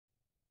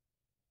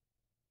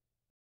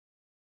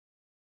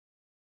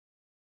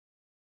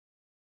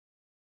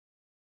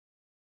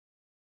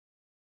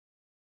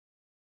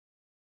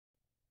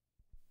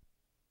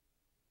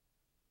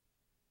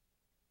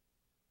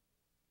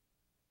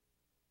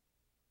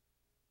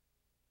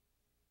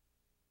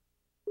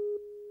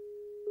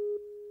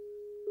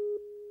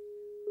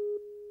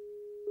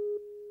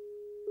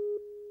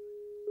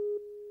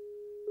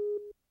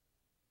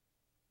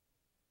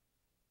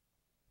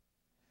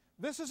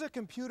This is a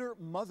computer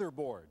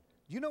motherboard.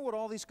 Do you know what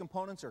all these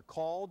components are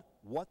called,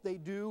 what they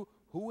do,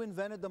 who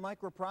invented the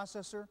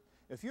microprocessor?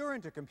 If you're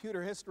into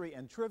computer history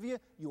and trivia,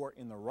 you are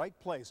in the right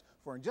place.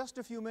 For in just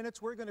a few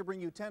minutes, we're going to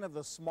bring you 10 of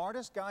the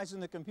smartest guys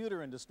in the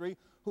computer industry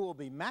who will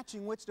be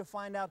matching wits to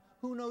find out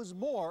who knows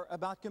more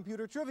about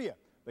computer trivia.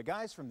 The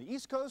guys from the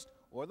East Coast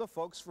or the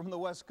folks from the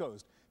West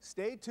Coast.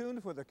 Stay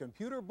tuned for the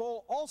Computer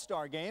Bowl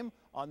All-Star Game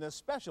on this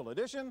special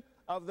edition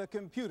of the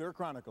Computer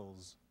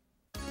Chronicles.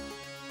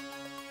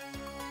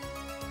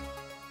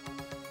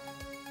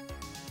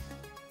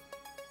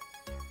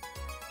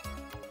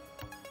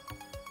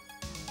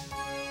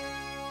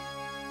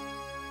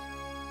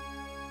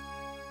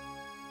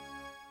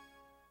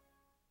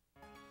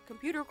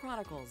 Computer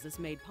Chronicles is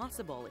made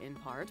possible in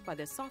part by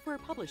the Software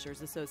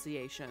Publishers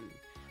Association,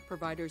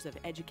 providers of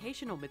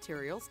educational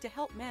materials to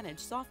help manage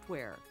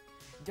software.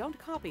 Don't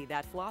copy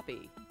that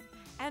floppy.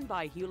 And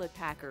by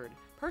Hewlett-Packard,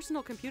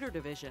 Personal Computer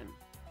Division.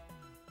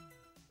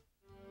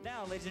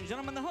 Now, ladies and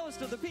gentlemen, the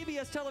host of the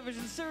PBS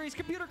television series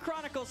Computer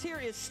Chronicles, here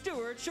is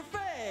Stuart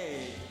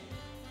Chaffee.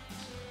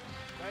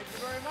 Thank you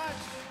very much.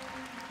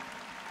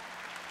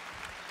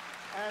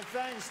 And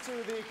thanks to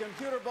the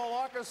Computer Bowl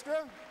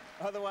Orchestra,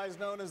 otherwise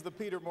known as the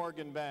Peter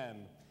Morgan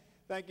Band.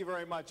 Thank you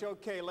very much.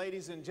 Okay,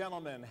 ladies and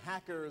gentlemen,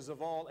 hackers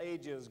of all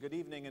ages, good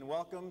evening and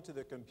welcome to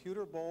the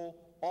Computer Bowl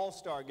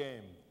All-Star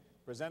Game,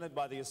 presented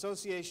by the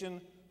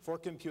Association for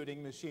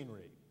Computing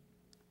Machinery.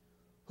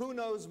 Who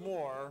knows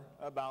more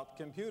about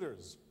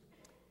computers?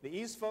 The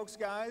East folks,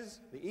 guys?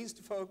 The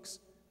East folks?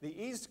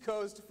 The East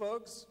Coast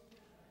folks?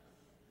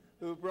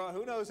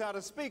 Who knows how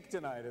to speak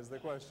tonight is the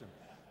question.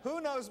 Who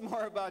knows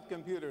more about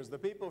computers? The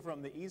people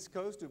from the East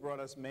Coast who brought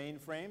us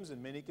mainframes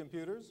and mini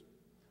computers?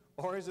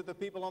 Or is it the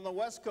people on the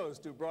West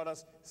Coast who brought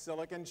us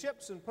silicon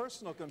chips and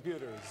personal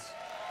computers?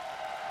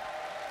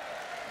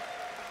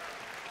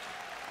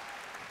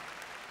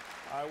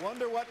 I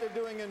wonder what they're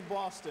doing in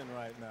Boston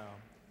right now.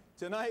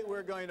 Tonight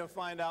we're going to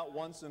find out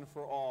once and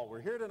for all. We're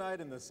here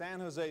tonight in the San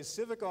Jose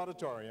Civic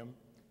Auditorium,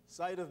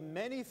 site of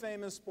many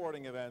famous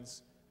sporting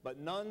events, but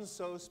none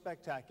so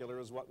spectacular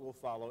as what will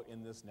follow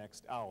in this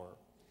next hour.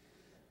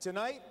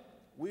 Tonight,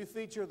 we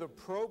feature the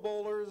Pro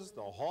Bowlers,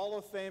 the Hall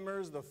of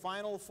Famers, the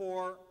Final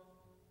Four,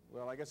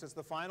 well, I guess it's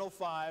the Final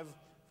Five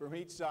from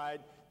each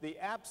side, the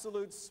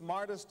absolute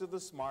smartest of the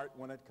smart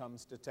when it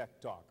comes to tech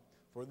talk.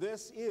 For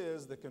this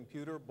is the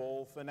Computer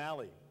Bowl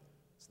finale.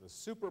 It's the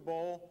Super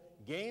Bowl,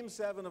 Game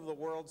 7 of the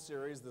World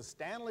Series, the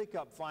Stanley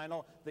Cup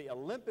Final, the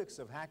Olympics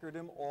of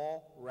hackerdom,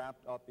 all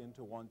wrapped up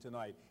into one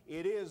tonight.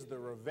 It is the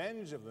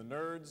revenge of the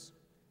nerds,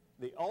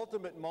 the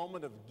ultimate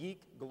moment of geek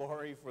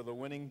glory for the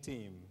winning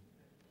team.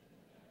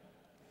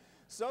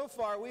 So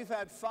far, we've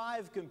had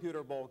 5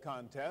 Computer Bowl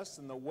contests,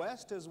 and the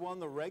West has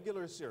won the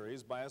regular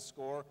series by a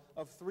score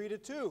of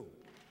 3-2.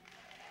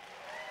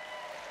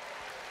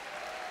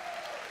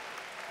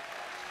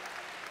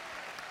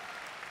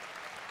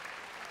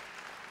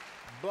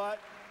 But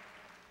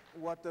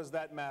what does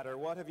that matter?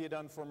 What have you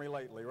done for me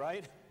lately,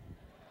 right?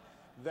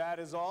 That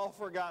is all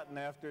forgotten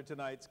after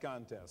tonight's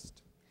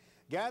contest.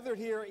 Gathered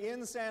here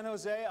in San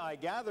Jose, I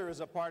gather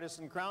is a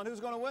partisan crowd. Who's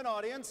going to win,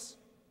 audience?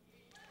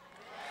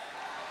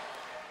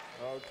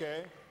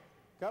 Okay,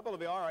 a couple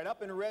of you. All right,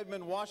 up in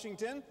Redmond,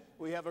 Washington,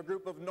 we have a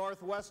group of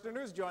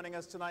Northwesterners joining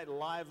us tonight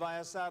live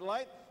via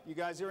satellite. You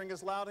guys hearing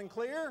us loud and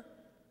clear?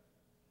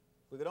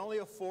 We could only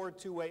afford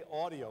two-way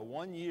audio.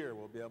 1 year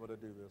we'll be able to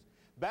do this.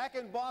 Back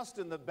in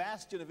Boston, the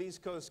bastion of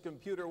East Coast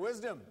computer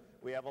wisdom,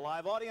 we have a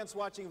live audience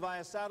watching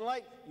via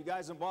satellite. You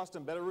guys in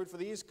Boston better root for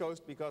the East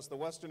Coast because the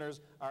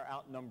Westerners are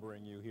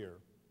outnumbering you here.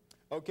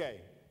 Okay,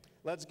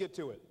 let's get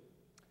to it.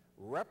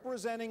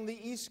 Representing the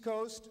East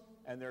Coast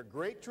and their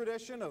great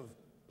tradition of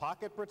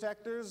pocket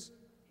protectors,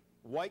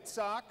 White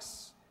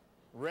Sox,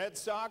 Red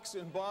Sox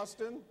in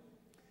Boston.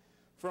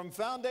 From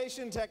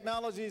Foundation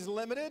Technologies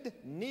Limited,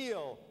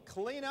 Neil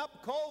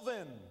Cleanup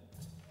Colvin.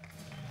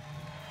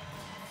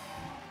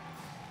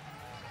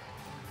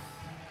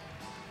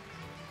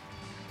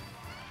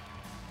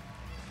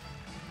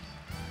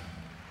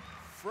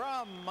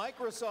 From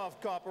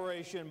Microsoft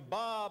Corporation,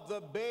 Bob the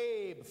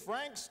Babe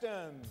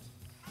Frankston.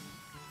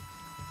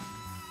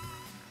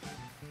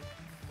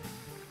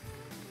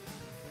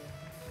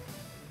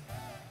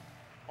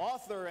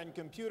 Author and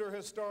computer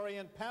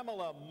historian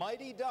Pamela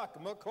Mighty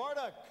Duck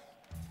McCorduck.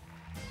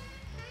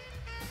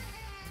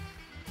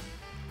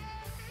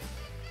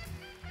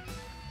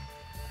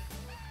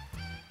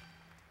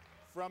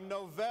 From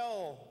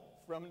Novell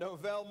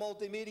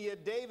Multimedia,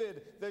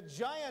 David the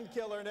Giant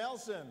Killer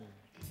Nelson.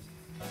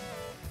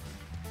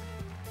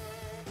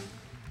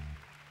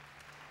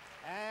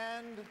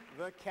 And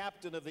the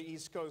captain of the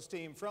East Coast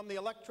team from the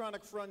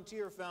Electronic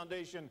Frontier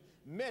Foundation,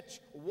 Mitch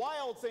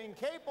Wild Thing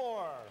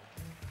Kapor.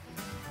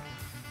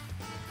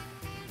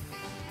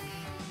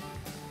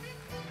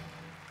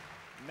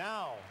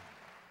 Now,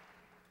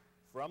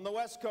 from the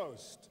West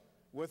Coast,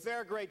 with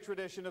their great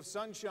tradition of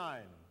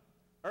sunshine,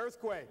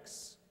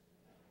 earthquakes,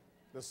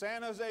 the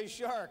San Jose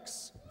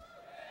Sharks,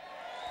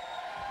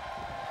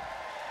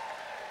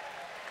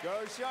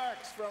 Go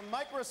Sharks. From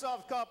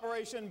Microsoft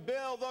Corporation,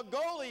 Bill the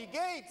Goalie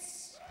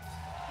Gates.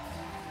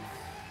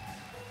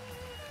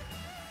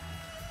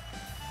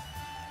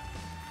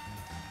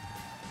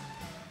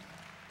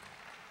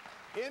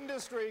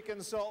 Industry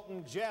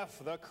consultant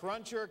Jeff the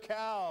Cruncher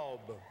Kalb.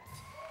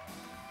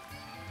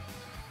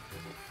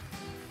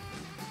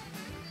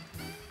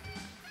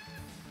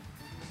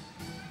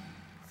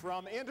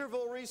 From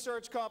Interval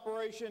Research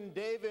Corporation,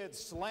 David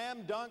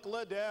Slam Dunk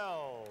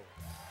Liddell.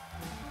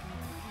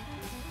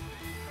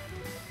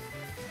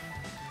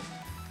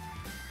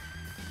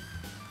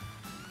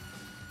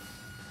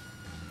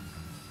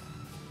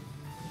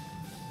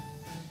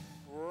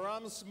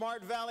 From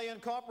Smart Valley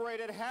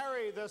Incorporated,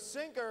 Harry the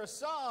Sinker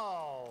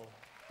Saul.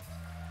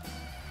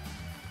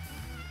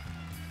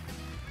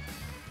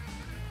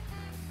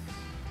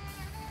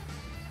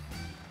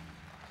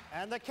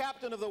 And the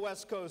captain of the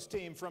West Coast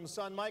team from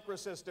Sun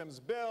Microsystems,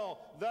 Bill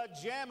the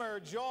Jammer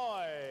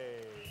Joy.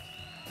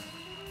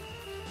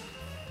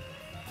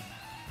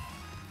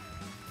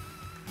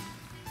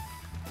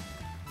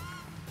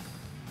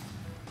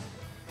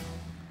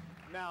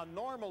 Now,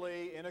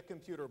 normally in a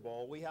computer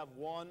bowl, we have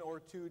 1 or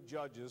 2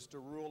 judges to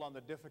rule on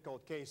the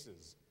difficult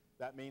cases.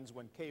 That means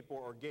when Capor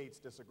or Gates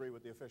disagree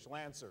with the official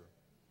answer.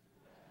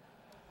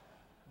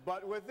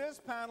 But with this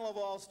panel of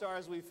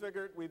all-stars, we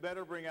figured we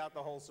better bring out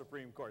the whole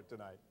Supreme Court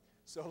tonight.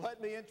 So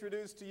let me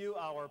introduce to you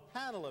our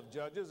panel of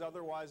judges,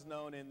 otherwise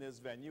known in this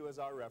venue as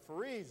our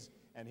referees.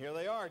 And here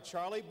they are: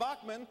 Charlie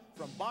Bachman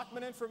from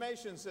Bachman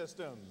Information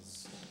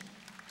Systems,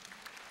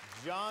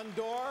 John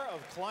Doerr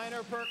of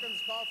Kleiner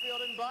Perkins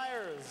Caulfield and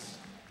Byers,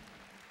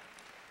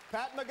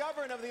 Pat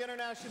McGovern of the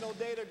International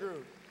Data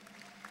Group,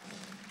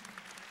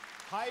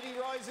 Heidi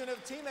Roizen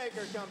of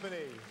Teamaker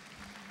Company,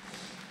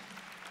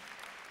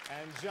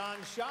 and John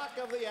Schock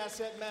of the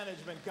Asset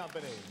Management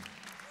Company.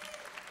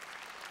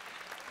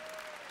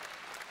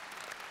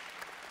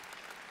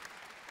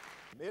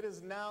 It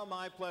is now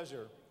my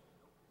pleasure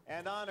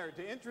and honor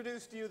to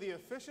introduce to you the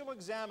official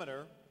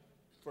examiner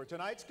for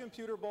tonight's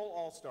Computer Bowl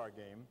All-Star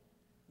Game,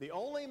 the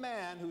only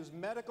man whose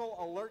medical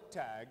alert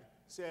tag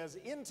says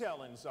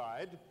Intel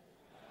inside.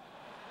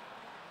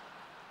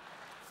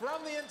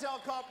 From the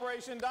Intel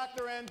Corporation,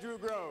 Dr. Andrew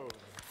Grove.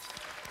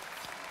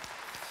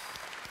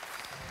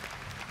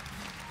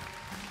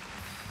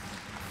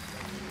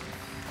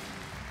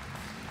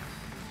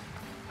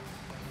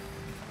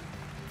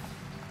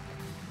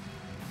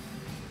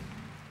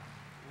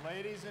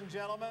 Ladies and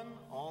gentlemen,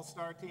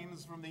 all-star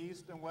teams from the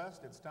East and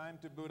West, it's time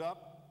to boot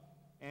up.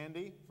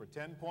 Andy, for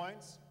 10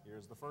 points,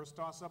 here's the first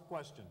toss-up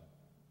question.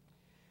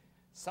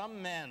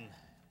 Some men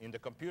in the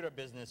computer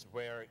business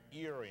wear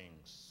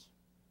earrings.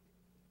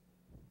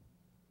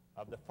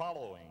 Of the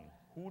following,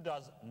 who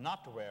does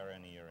not wear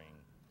an earring?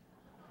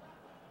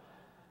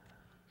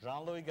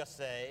 Jean-Louis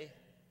Gasset,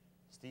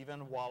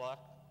 Stephen Wallach,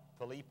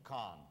 Philippe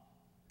Kahn.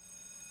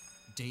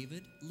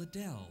 David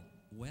Liddell,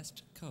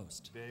 West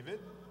Coast. David?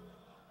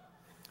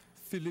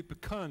 Philippe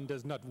Kahn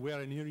does not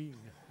wear an earring.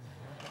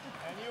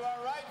 And you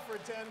are right for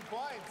 10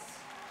 points.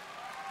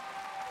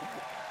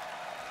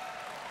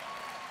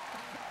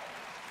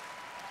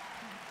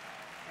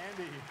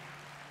 Andy.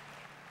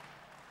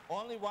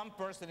 Only one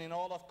person in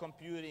all of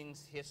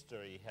computing's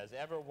history has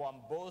ever won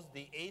both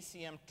the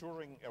ACM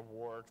Turing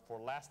Award for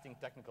lasting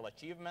technical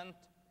achievement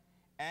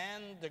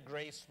and the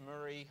Grace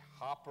Murray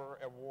Hopper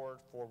Award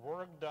for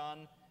work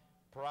done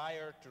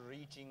prior to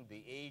reaching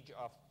the age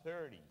of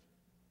 30.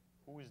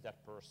 Who is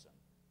that person?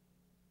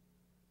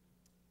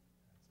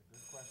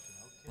 That's a good question.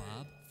 Okay.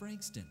 Bob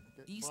Frankston,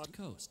 East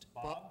Coast.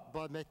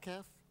 Bob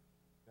Metcalf?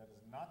 That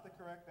is not the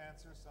correct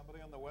answer. Somebody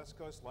on the West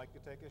Coast like to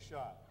take a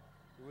shot.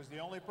 Who was the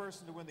only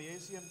person to win the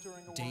ACM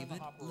Turing Award and the David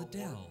Hopper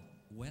Liddell, Award?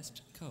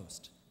 West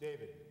Coast.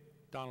 David.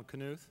 Donald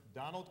Knuth.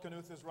 Donald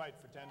Knuth is right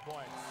for 10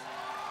 points.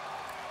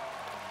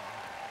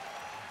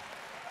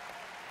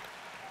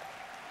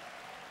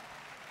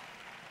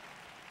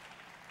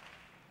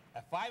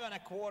 A 5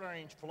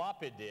 1/4-inch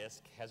floppy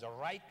disk has a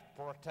right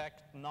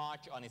protect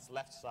notch on its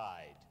left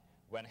side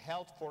when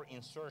held for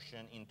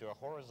insertion into a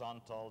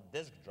horizontal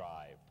disk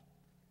drive.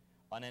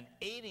 On an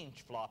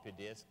 8-inch floppy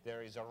disk,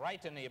 there is a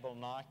right enable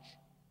notch.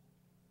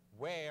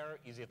 Where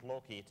is it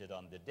located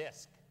on the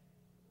disk?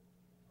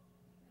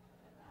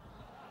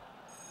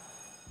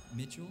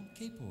 Mitchell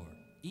Kapor,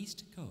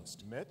 East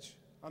Coast. Mitch?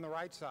 On the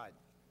right side.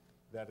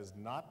 That is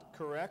not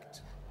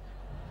correct.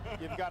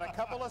 You've got a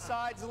couple of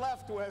sides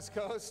left, West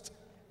Coast.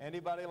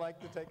 Anybody like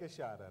to take a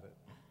shot at it?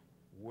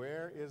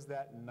 Where is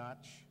that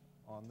notch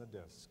on the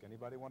disk?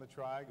 Anybody want to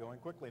try? Going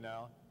quickly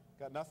now.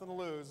 Got nothing to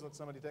lose. Let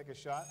somebody take a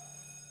shot.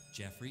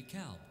 Jeffrey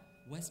Kalb,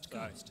 West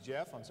Coast.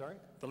 Jeff, I'm sorry?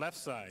 The left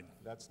side.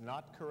 That's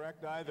not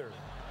correct either.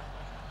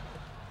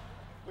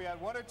 We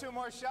had 1 or 2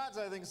 more shots.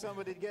 I think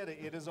somebody'd get it.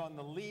 It is on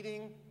the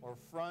leading or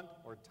front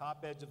or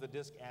top edge of the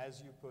disk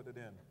as you put it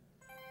in.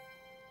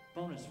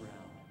 Bonus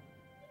round.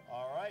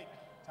 All right.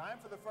 Time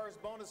for the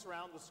first bonus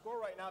round. The score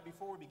right now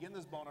before we begin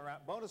this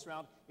bonus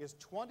round is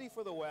 20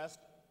 for the West,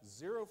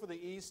 0 for the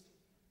East.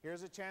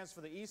 Here's a chance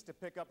for the East to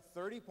pick up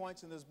 30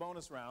 points in this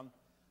bonus round.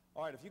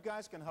 All right, if you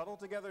guys can huddle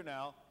together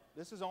now,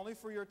 This is only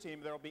for your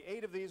team. There will be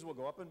 8 of these. We'll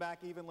go up and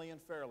back evenly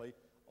and fairly.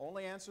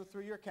 Only answer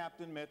through your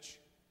captain, Mitch.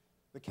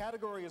 The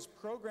category is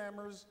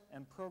programmers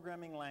and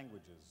programming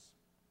languages.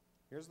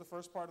 Here's the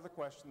first part of the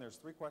question. There's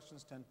 3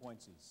 questions, 10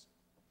 points each.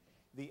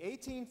 The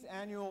 18th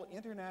Annual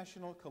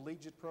International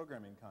Collegiate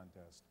Programming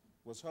Contest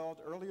was held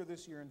earlier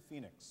this year in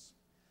Phoenix.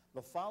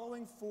 The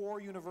following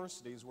 4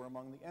 universities were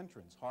among the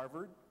entrants: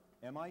 Harvard,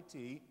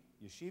 MIT,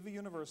 Yeshiva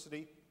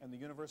University, and the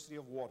University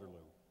of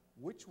Waterloo.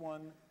 Which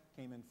one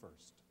came in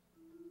first?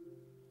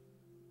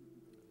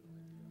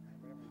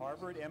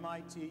 Harvard,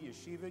 MIT,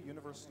 Yeshiva,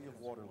 University of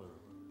Waterloo.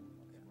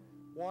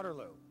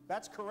 Waterloo.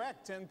 That's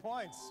correct, 10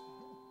 points.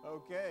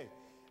 Okay,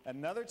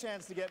 another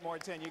chance to get more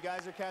 10. You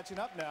guys are catching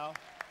up now.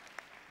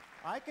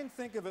 I can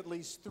think of at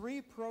least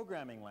 3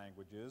 programming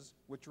languages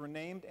which were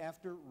named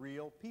after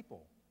real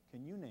people.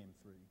 Can you name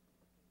 3?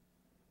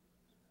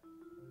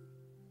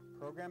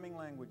 Programming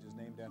languages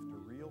named after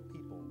real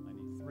people. I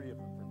need 3 of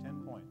them for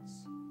 10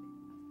 points.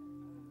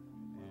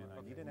 And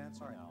I need an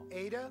answer now.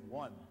 Ada.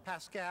 1.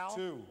 Pascal.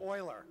 2.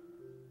 Euler.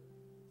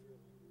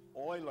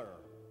 Euler.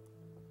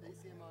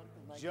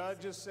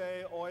 Judges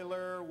say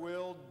Euler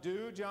will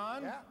do,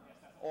 John? Yeah.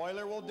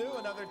 Euler will do.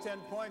 Another 10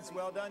 points.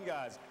 Well done,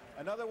 guys.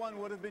 Another one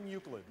would have been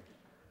Euclid.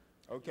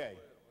 Okay.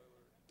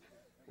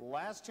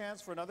 Last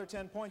chance for another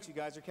 10 points. You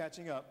guys are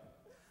catching up.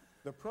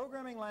 The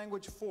programming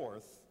language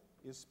Forth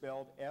is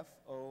spelled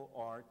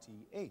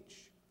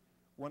F-O-R-T-H.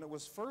 When it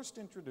was first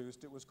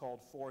introduced, it was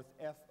called Forth,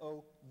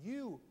 F-O-U-R-T-H.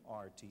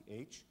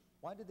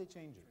 Why did they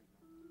change it?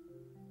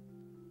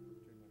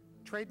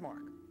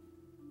 Trademark.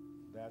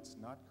 That's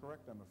not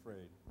correct, I'm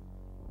afraid.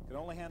 It could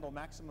only handle a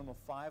maximum of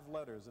 5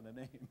 letters in a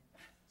name,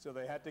 so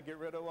they had to get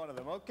rid of one of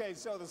them. Okay,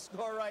 so the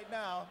score right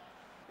now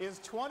is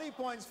 20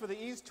 points for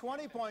the East,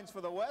 20 points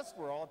for the West.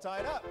 We're all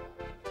tied up.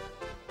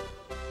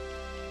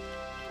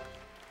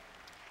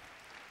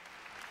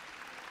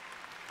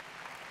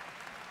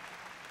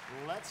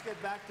 Let's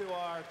get back to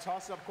our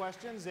toss-up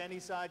questions. Any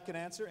side can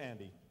answer.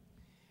 Andy.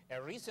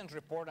 A recent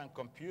report on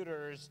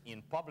computers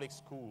in public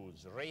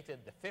schools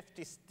rated the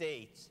 50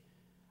 states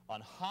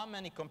on how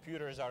many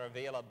computers are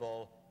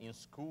available in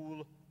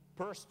school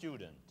per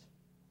student.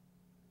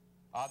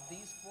 Of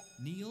these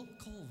Neil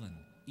Colvin,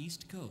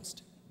 East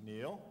Coast.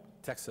 Neil.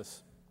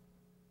 Texas.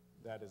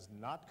 That is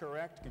not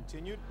correct.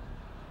 Continue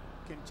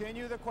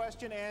the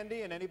question,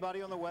 Andy, and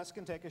anybody on the West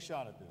can take a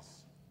shot at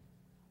this.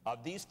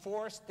 Of these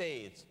 4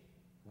 states,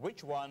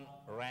 which one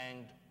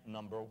ranked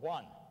number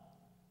 1?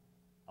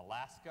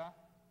 Alaska,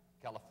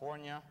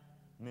 California,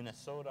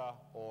 Minnesota,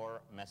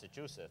 or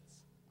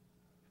Massachusetts?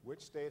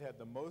 Which state had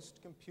the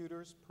most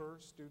computers per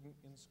student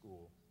in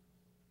school?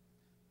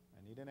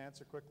 I need an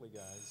answer quickly,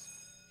 guys.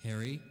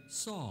 Harry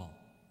Saul,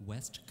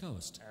 West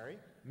Coast. Harry?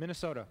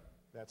 Minnesota.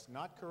 That's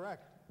not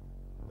correct.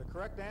 The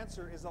correct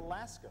answer is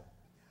Alaska.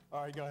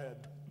 All right, go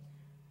ahead.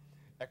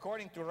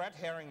 According to Red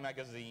Herring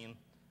magazine,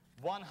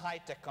 one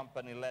high-tech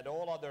company led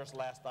all others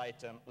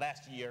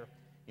last year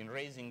in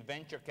raising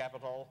venture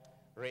capital,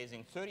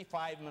 raising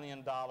 $35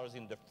 million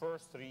in the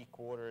first 3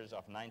 quarters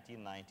of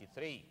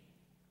 1993.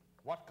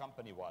 What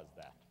company was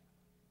that?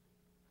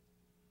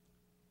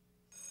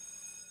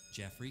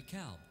 Jeffrey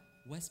Kalb,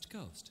 West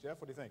Coast. Jeff,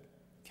 what do you think?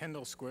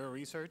 Kendall Square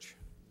Research.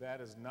 That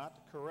is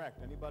not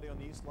correct. Anybody on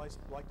the East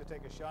like to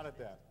take a shot at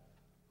that?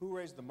 Who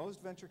raised the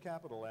most venture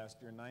capital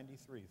last year in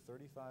 93?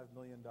 $35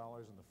 million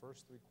in the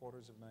first 3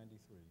 quarters of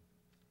 93.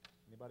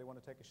 Anybody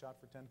want to take a shot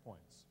for 10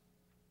 points?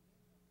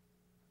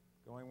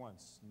 Going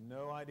once.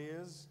 No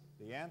ideas?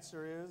 The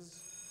answer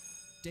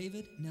is?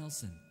 David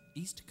Nelson,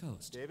 East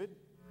Coast. David?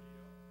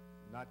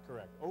 Not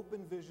correct.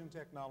 Open Vision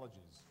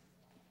Technologies.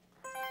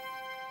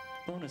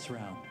 Bonus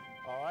round.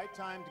 All right,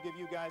 time to give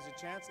you guys a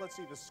chance. Let's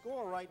see, the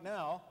score right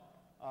now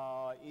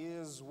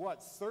is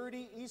what?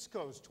 30 East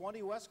Coast,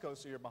 20 West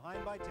Coast, so you're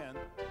behind by 10.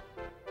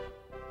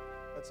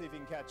 Let's see if you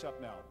can catch up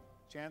now.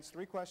 Chance,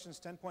 3 questions,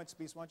 10 points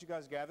apiece. Once you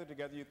guys gather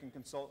together, you can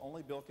consult.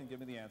 Only Bill can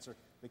give me the answer.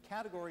 The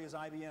category is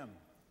IBM.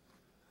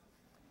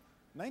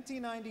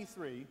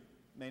 1993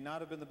 may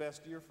not have been the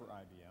best year for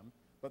IBM,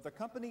 but the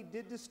company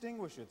did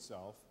distinguish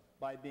itself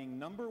by being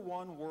number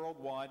 1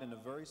 worldwide in a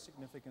very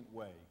significant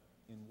way.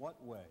 In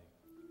what way?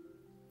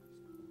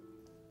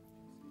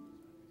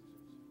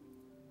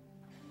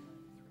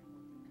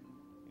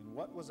 In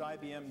what was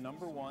IBM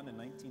number 1 in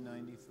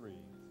 1993? I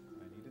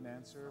need an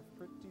answer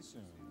pretty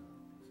soon.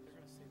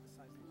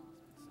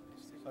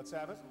 Let's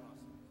have it.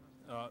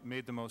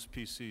 Made the most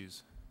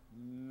PCs.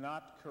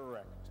 Not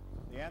correct.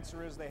 The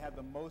answer is they had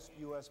the most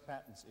U.S.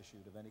 patents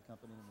issued of any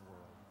company in the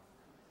world.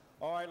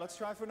 All right, let's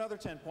try for another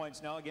 10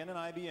 points now, again in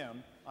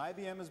IBM.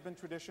 IBM has been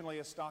traditionally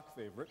a stock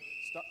favorite.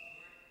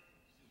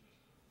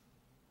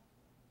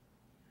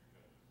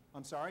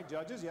 I'm sorry,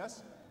 judges,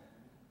 yes?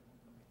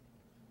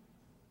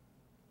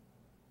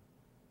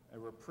 A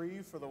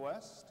reprieve for the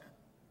West?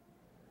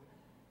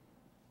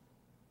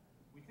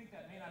 We think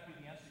that may not be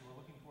the answer you were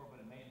looking for, but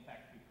it may in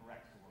fact be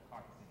correct, so we're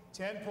caucusing.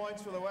 10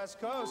 points for the West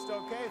Coast.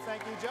 Okay,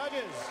 thank you,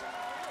 judges.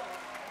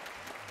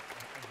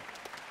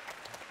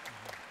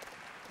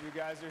 You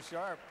guys are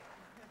sharp.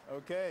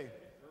 Okay.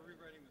 We're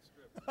rewriting the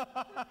script.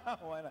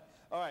 Why not?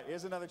 All right,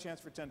 here's another chance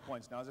for 10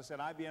 points. Now, as I said,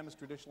 IBM has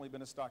traditionally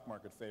been a stock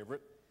market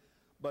favorite,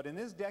 but in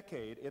this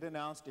decade, it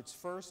announced its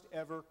first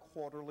ever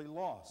quarterly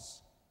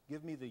loss.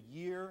 Give me the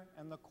year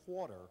and the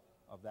quarter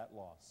of that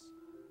loss.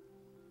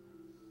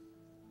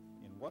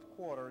 In what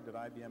quarter did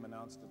IBM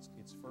announce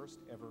its first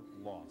ever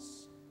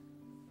loss?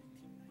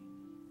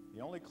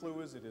 The only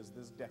clue is it is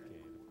this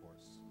decade, of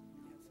course.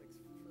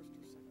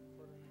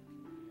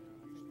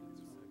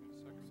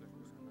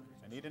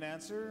 I need an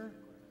answer.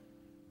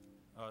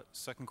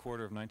 Second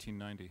quarter of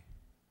 1990.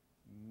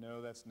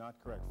 No, that's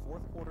not correct.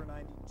 Fourth quarter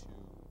 92.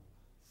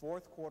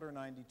 Fourth quarter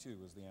 92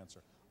 is the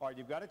answer. All right,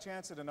 you've got a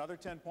chance at another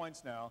 10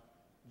 points now.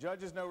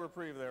 Judges, no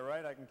reprieve there,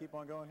 right? I can keep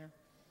on going here?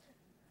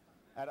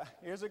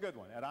 Here's a good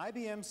one. At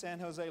IBM San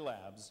Jose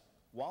Labs,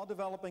 while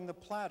developing the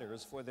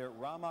platters for their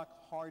Ramak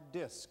hard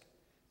disk,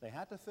 they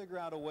had to figure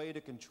out a way to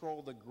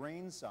control the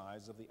grain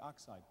size of the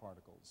oxide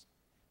particles.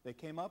 They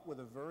came up with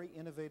a very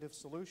innovative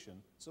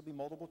solution. This will be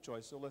multiple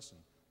choice, so listen.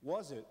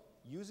 Was it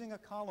using a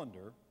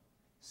colander,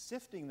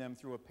 sifting them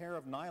through a pair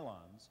of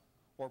nylons,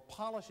 or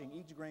polishing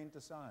each grain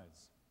to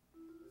size?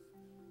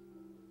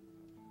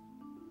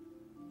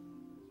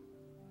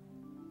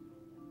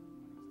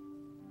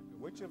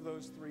 Which of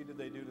those three did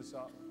they use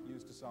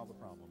to solve the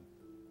problem?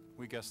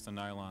 We guessed the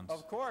nylons.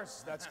 Of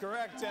course, that's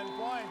correct, 10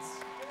 points.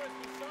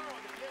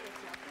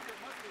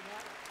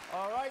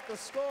 All right, the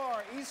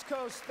score, East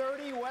Coast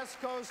 30,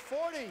 West Coast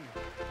 40.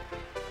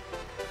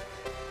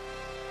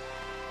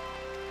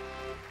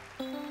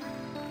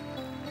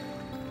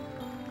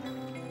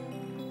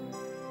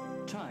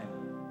 Time.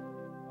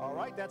 All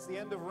right, that's the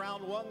end of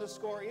round one. The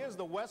score is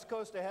the West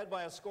Coast ahead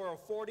by a score of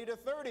 40 to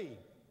 30.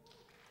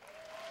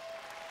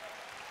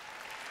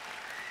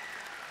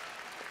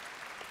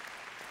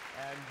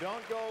 And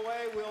don't go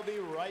away, we'll be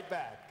right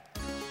back.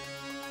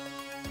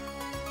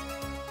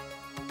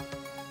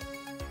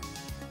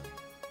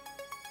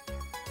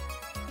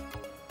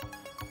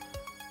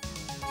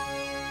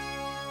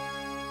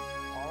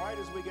 All right,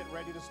 as we get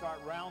ready to start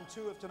round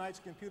two of tonight's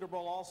Computer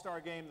Bowl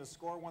All-Star Game, the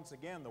score once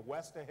again, the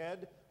West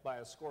ahead by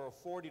a score of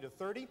 40 to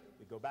 30.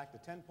 We go back to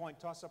 10-point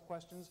toss-up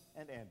questions,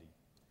 and Andy.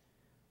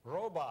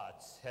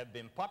 Robots have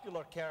been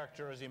popular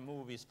characters in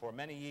movies for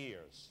many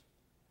years.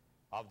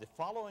 Of the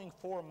following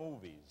four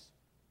movies,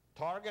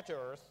 Target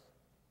Earth,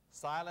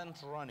 Silent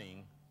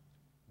Running,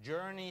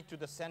 Journey to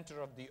the Center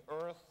of the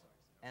Earth,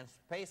 and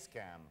Space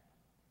Camp,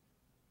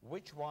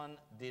 which one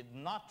did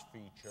not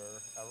feature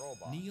a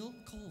robot? Neil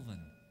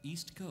Colvin,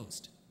 East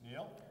Coast.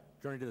 Neil?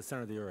 Journey to the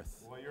Center of the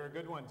Earth. Well, you're a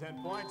good one.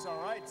 10 points.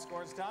 All right,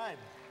 score's tied.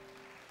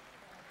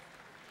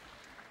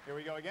 Here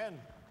we go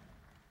again.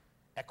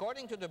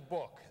 According to the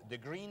book, The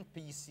Green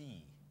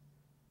PC,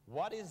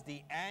 what is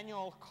the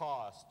annual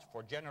cost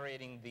for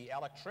generating the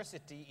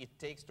electricity it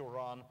takes to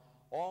run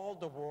all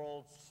the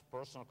world's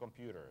personal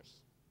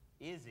computers?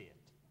 Is it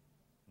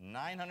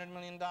 $900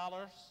 million,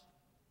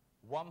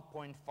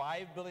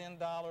 $1.5 billion,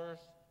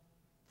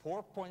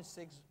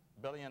 $4.6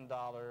 billion,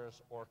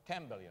 or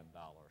 $10 billion?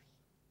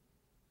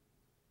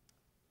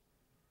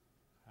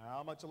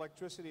 How much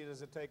electricity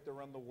does it take to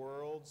run the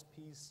world's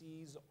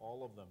PCs?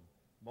 All of them.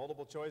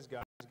 Multiple choice,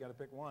 guys. You got to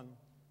pick one.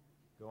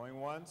 Going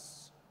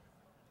once.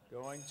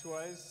 Going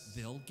twice.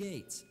 Bill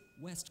Gates,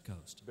 West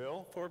Coast.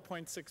 Bill?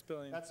 4.6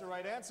 billion. That's the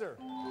right answer.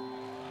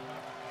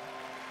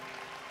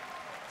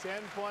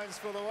 10 points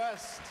for the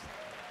West.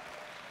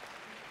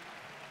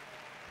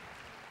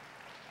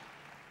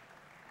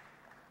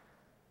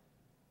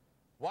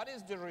 What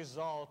is the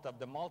result of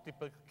the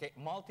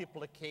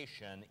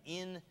multiplication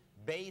in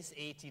base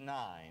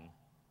 89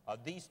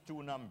 of these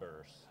two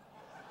numbers?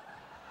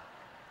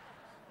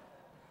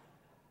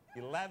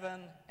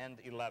 11 and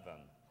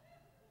 11.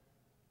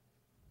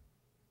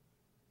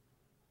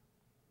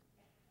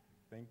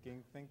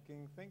 Thinking,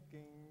 thinking,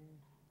 thinking.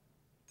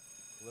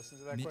 Listen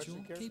to that Mitchell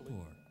question carefully.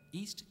 Kapor,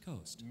 East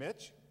Coast.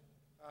 Mitch?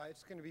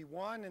 It's going to be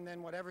 1 and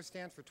then whatever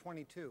stands for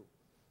 22.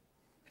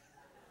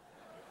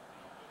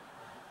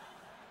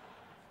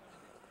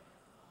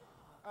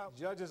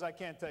 Judges, I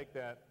can't take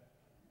that.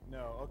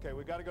 No. Okay,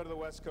 we've got to go to the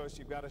West Coast.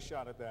 You've got a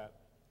shot at that.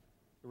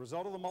 The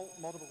result of the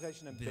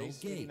multiplication in Bill base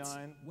Gates,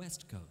 89.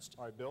 West Coast.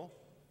 All right, Bill?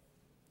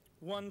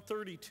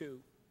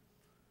 132.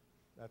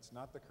 That's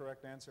not the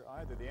correct answer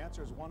either. The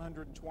answer is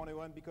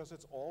 121 because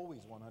it's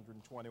always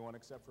 121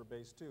 except for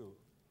base 2,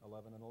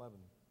 11 and 11.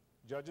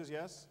 Judges,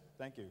 yes?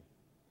 Thank you.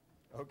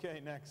 Okay,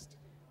 next.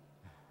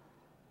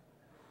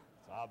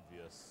 It's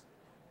obvious.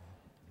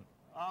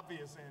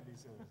 Obvious, Andy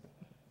says.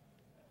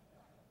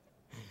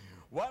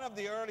 One of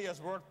the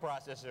earliest word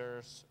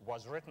processors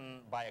was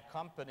written by a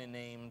company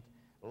named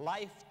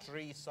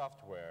Lifetree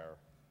Software.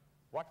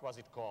 What was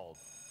it called?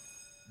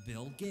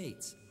 Bill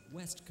Gates,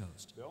 West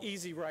Coast. Bill?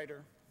 Easy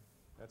Rider.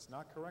 That's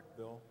not correct,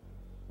 Bill.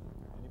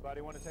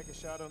 Anybody want to take a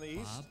shot on the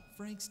East? Bob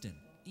Frankston,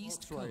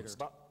 East Volkswagen. Coast.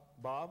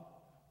 Bob?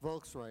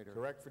 Volkswagen.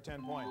 Correct for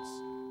 10 points.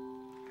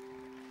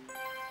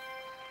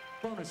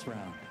 Bonus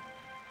round.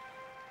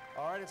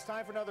 All right, it's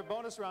time for another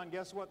bonus round.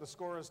 Guess what? The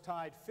score is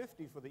tied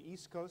 50 for the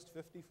East Coast,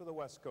 50 for the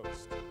West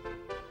Coast.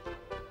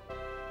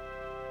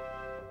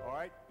 All right,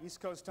 right, East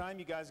Coast time,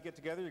 you guys get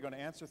together. You're going to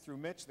answer through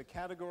Mitch. The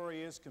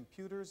category is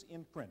computers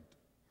in print.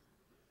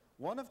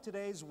 One of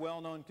today's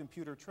well-known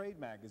computer trade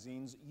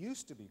magazines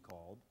used to be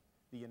called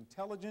the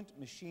Intelligent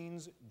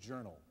Machines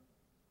Journal.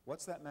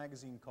 What's that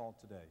magazine called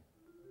today?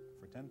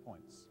 For 10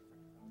 points.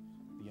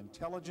 The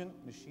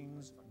Intelligent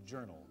Machines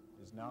Journal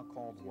is now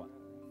called what?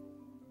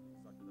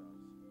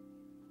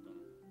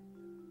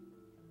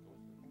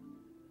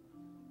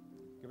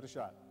 Give it a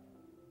shot.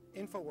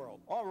 InfoWorld.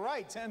 All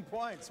right, 10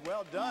 points.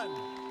 Well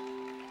done.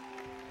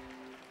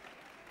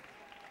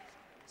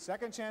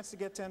 Second chance to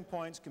get 10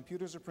 points.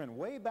 Computers are print.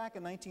 Way back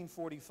in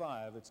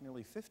 1945, it's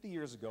nearly 50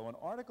 years ago, an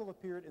article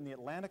appeared in the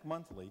Atlantic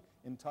Monthly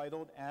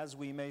entitled As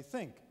We May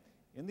Think.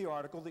 In the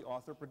article, the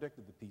author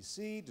predicted the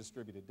PC,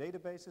 distributed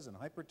databases, and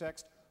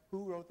hypertext.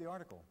 Who wrote the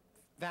article?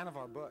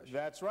 Vannevar Bush.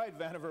 That's right,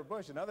 Vannevar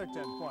Bush. Another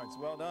 10 points.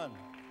 Well done.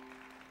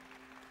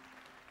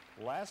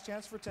 Last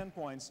chance for 10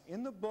 points.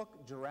 In the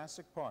book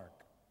Jurassic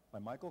Park by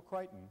Michael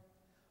Crichton,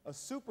 a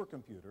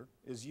supercomputer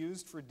is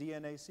used for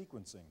DNA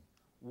sequencing.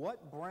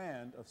 What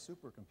brand of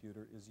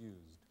supercomputer is used?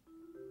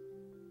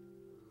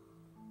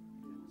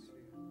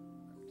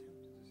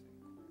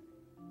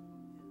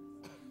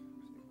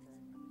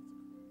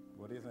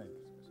 What do you think?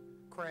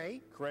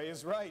 Cray. Cray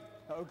is right.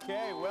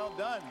 Okay, well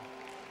done.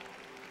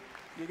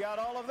 You got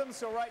all of them,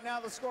 so right now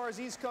the score is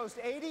East Coast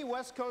 80,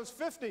 West Coast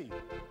 50.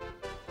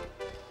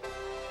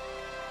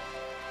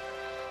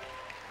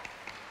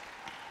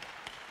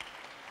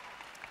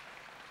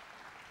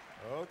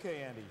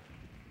 Okay, Andy.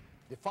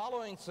 The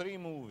following three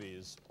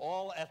movies,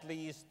 all at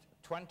least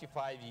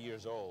 25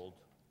 years old,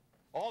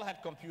 all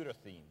had computer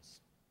themes.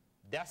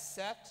 Death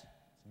Set,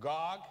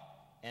 GOG,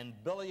 and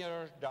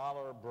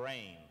Billion-Dollar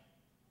Brain.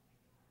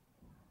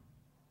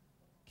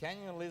 Can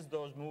you list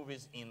those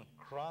movies in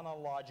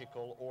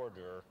chronological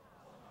order?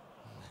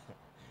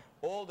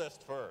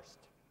 Oldest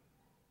first.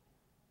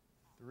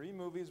 Three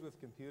movies with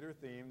computer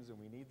themes, and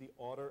we need the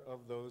order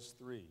of those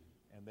three.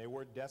 And they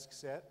were Desk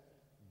Set,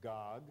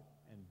 GOG,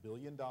 and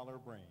Billion-Dollar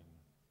Brain.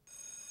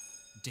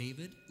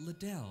 David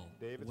Liddell,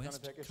 David's going to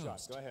West take a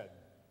Coast. shot. Go ahead.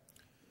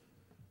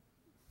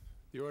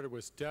 The order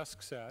was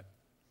Desk Set,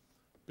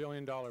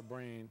 Billion-Dollar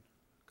Brain,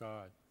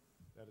 God.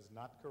 That is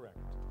not correct.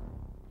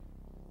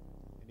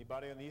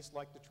 Anybody on the East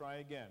like to try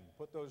again?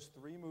 Put those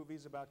three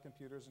movies about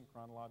computers in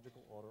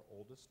chronological order,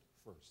 oldest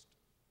first.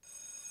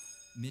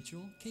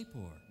 Mitchell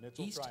Kapor,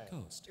 Mitchell, East try it.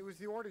 Coast. It was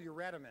the order you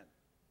read them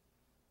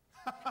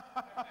in.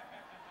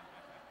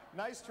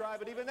 Nice try,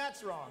 but even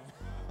that's wrong.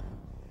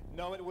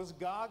 No, it was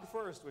GOG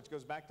first, which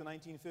goes back to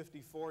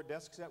 1954.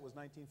 Desk Set was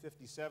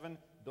 1957.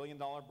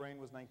 Billion-Dollar Brain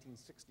was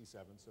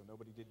 1967, so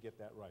nobody did get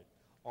that right.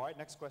 All right,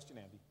 next question,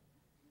 Andy.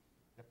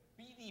 The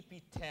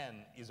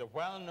PDP-10 is a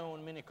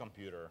well-known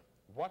minicomputer.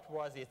 What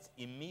was its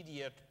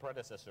immediate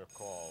predecessor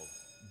called?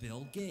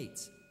 Bill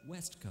Gates,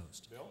 West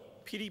Coast. Bill?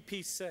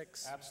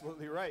 PDP-6.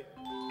 Absolutely right.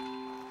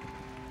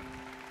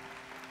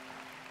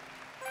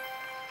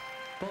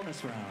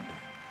 Bonus round.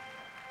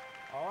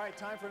 All right,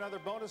 time for another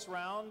bonus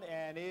round,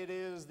 and it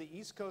is the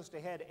East Coast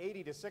ahead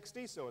 80 to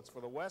 60, so it's for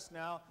the West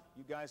now.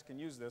 You guys can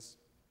use this.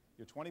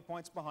 You're 20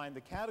 points behind.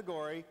 The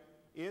category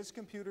is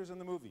computers in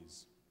the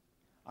movies.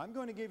 I'm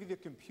going to give you the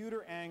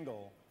computer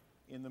angle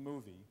in the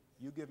movie.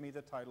 You give me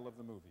the title of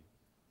the movie.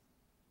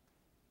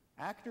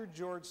 Actor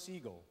George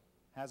Siegel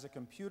has a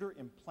computer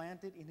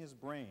implanted in his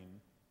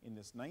brain in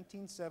this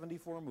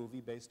 1974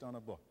 movie based on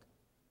a book.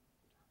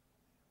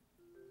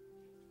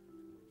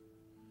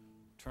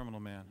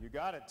 Terminal Man. You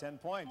got it, 10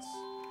 points.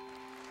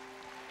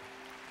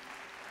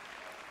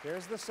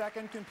 Here's the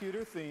second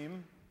computer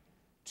theme.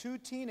 Two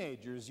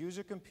teenagers use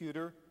a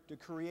computer to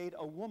create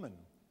a woman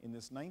in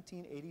this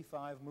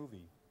 1985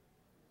 movie.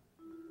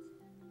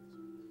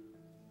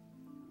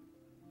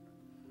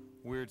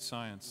 Weird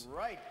Science.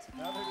 Right,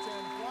 another 10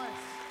 points.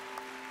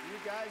 You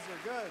guys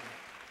are good.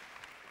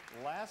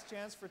 Last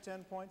chance for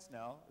 10 points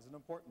now is an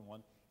important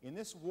one. In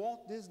this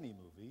Walt Disney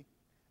movie,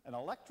 an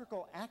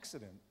electrical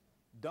accident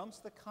dumps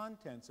the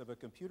contents of a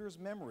computer's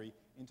memory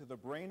into the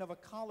brain of a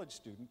college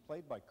student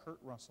played by Kurt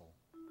Russell.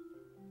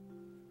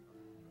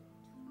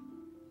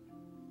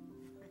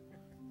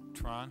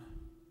 Tron.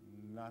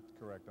 Not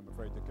correct, I'm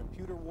afraid. The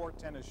computer wore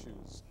tennis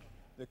shoes.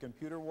 The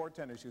computer wore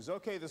tennis shoes.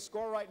 Okay, the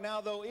score right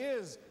now, though,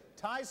 is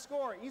tie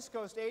score. East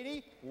Coast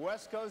 80,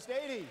 West Coast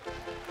 80.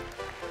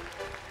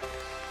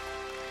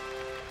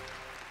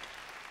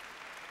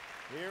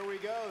 Here we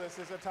go. This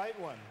is a tight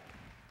one.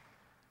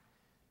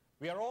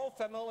 We are all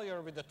familiar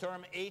with the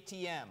term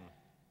ATM,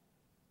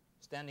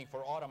 standing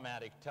for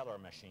Automatic Teller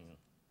Machine.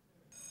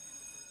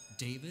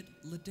 David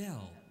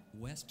Liddell,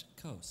 West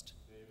Coast.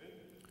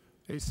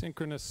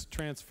 Asynchronous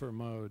transfer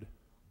mode.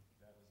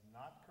 That is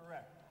not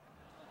correct.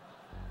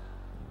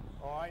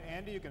 All right,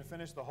 Andy, you can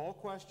finish the whole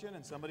question,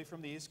 and somebody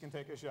from the East can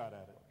take a shot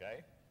at it.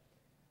 Okay?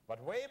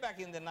 But way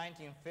back in the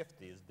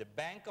 1950s, the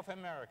Bank of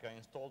America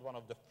installed one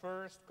of the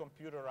first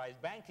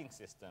computerized banking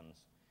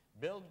systems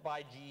built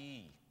by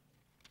GE.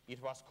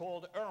 It was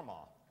called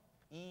IRMA,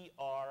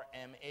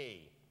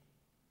 E-R-M-A.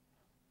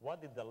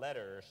 What did the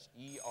letters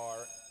E-R...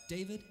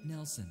 David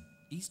Nelson,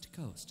 East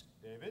Coast.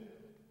 David?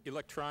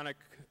 Electronic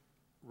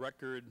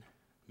record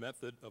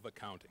method of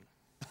accounting.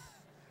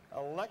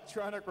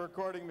 Electronic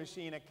recording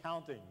machine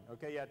accounting.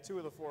 Okay, yeah, 2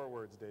 of the 4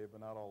 words, Dave,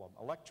 but not all of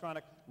them.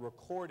 Electronic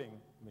recording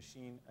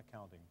machine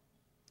accounting.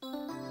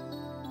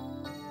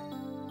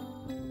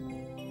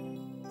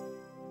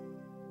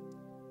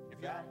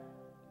 If you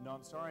No,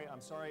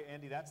 I'm sorry,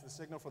 Andy. That's the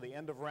signal for the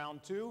end of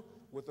round 2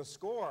 with the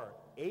score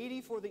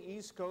 80 for the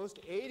East Coast,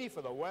 80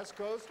 for the West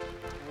Coast.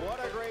 What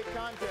a great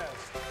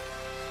contest.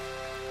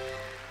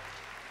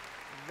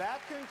 That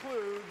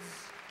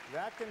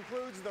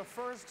concludes the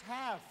first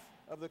half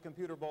of the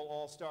Computer Bowl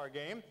All-Star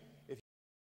Game.